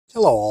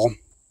Hello all,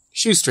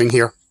 Shoestring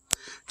here.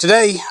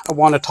 Today I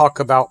want to talk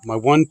about my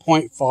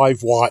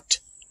 1.5 watt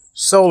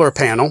solar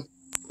panel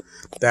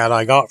that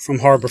I got from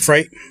Harbor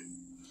Freight.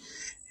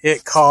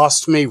 It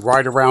cost me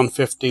right around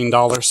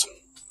 $15,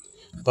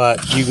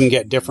 but you can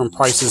get different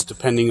prices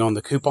depending on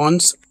the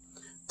coupons.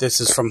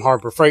 This is from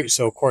Harbor Freight,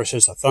 so of course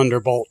it's a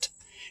Thunderbolt,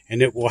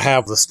 and it will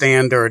have the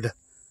standard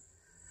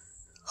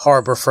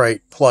Harbor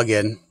Freight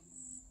plug-in.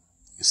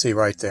 You see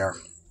right there.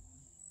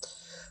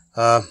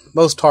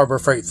 Most Harbor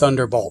Freight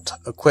Thunderbolt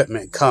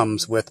equipment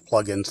comes with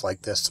plugins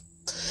like this.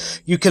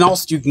 You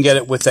can get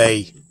it with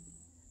a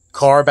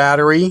car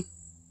battery,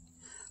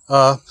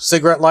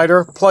 cigarette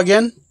lighter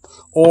plug-in,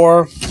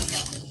 or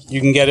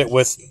you can get it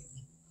with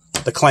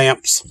the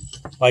clamps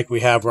like we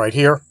have right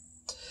here.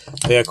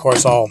 They of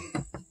course all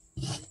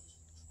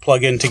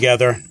plug in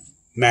together,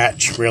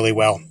 match really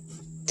well.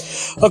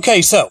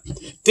 Okay, so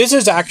this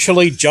is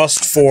actually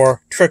just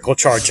for trickle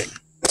charging.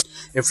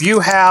 If you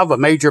have a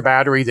major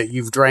battery that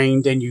you've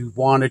drained and you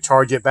want to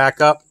charge it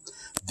back up,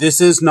 this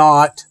is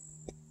not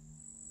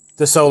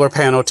the solar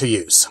panel to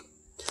use.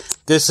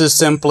 This is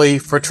simply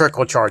for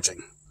trickle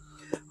charging.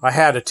 I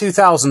had a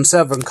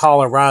 2007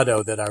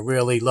 Colorado that I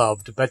really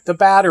loved, but the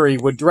battery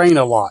would drain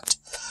a lot.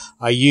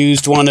 I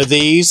used one of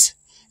these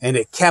and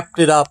it kept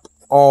it up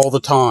all the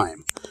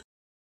time.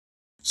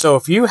 So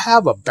if you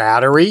have a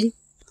battery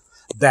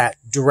that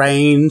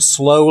drains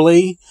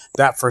slowly,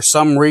 that for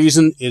some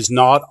reason is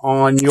not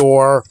on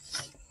your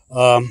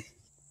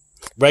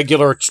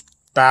regular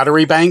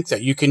battery bank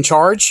that you can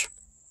charge,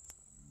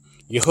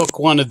 you hook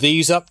one of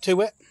these up to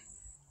it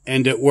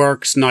and it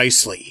works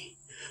nicely.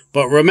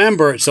 But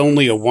remember, it's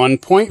only a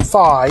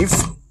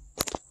 1.5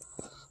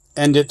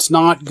 and it's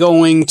not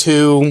going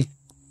to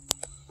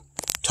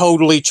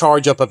totally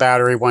charge up a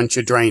battery once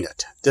you drain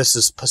it. This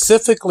is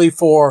specifically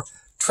for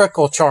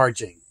trickle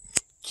charging,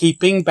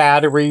 keeping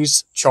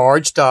batteries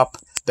charged up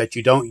that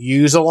you don't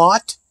use a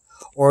lot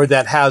or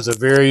that has a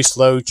very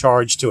slow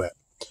charge to it.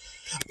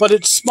 But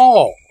it's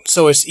small,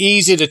 so it's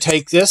easy to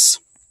take this,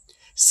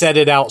 set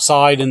it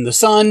outside in the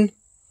sun,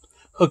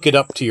 hook it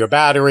up to your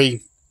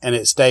battery, and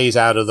it stays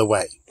out of the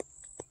way.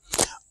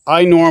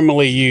 I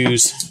normally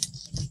use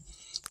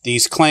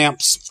these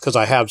clamps because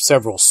I have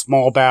several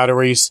small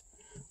batteries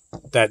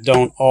that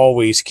don't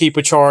always keep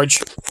a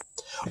charge,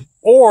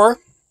 or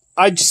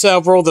I have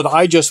several that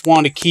I just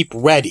want to keep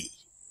ready.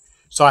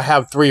 So I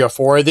have 3 or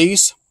 4 of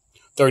these.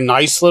 They're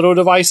nice little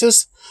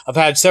devices. I've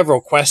had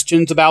several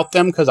questions about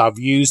them because I've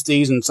used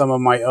these in some of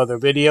my other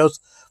videos.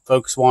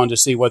 Folks wanted to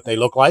see what they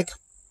look like.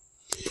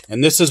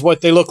 And this is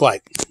what they look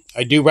like.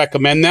 I do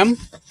recommend them.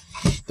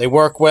 They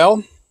work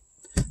well.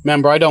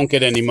 Remember, I don't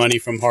get any money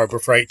from Harbor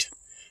Freight.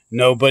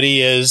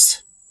 Nobody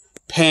is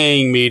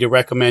paying me to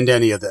recommend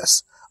any of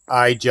this.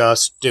 I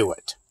just do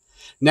it.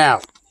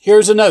 Now,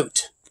 here's a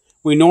note.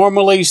 We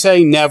normally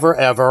say never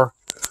ever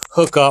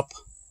hook up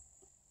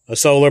a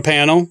solar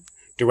panel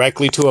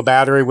directly to a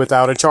battery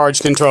without a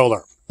charge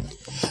controller.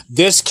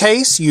 This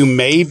case, you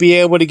may be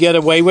able to get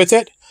away with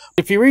it.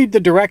 If you read the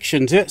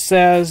directions, it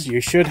says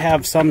you should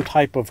have some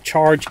type of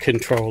charge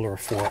controller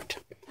for it.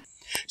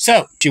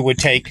 So, you would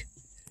take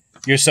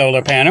your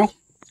solar panel,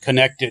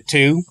 connect it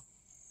to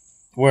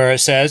where it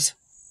says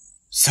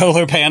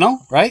solar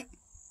panel, right?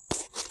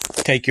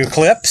 Take your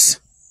clips,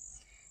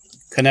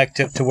 connect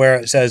it to where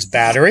it says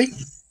battery,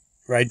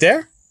 right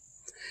there,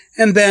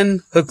 and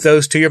then hook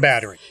those to your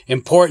battery.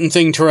 Important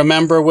thing to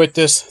remember with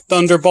this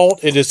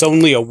Thunderbolt, it is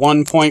only a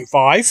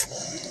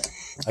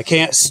 1.5. I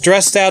can't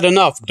stress that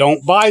enough.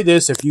 Don't buy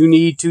this if you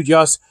need to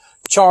just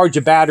charge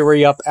a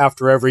battery up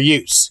after every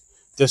use.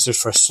 This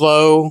is for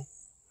slow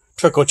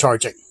trickle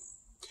charging.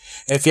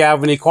 If you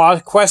have any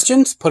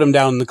questions, put them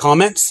down in the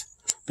comments.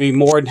 Be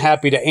more than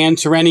happy to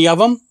answer any of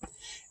them.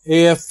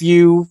 If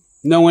you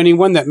know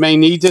anyone that may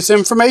need this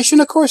information,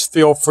 of course,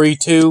 feel free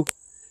to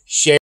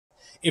share.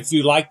 If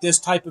you like this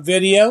type of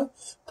video,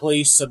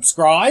 please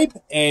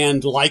subscribe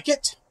and like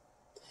it.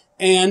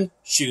 And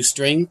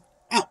Shoestring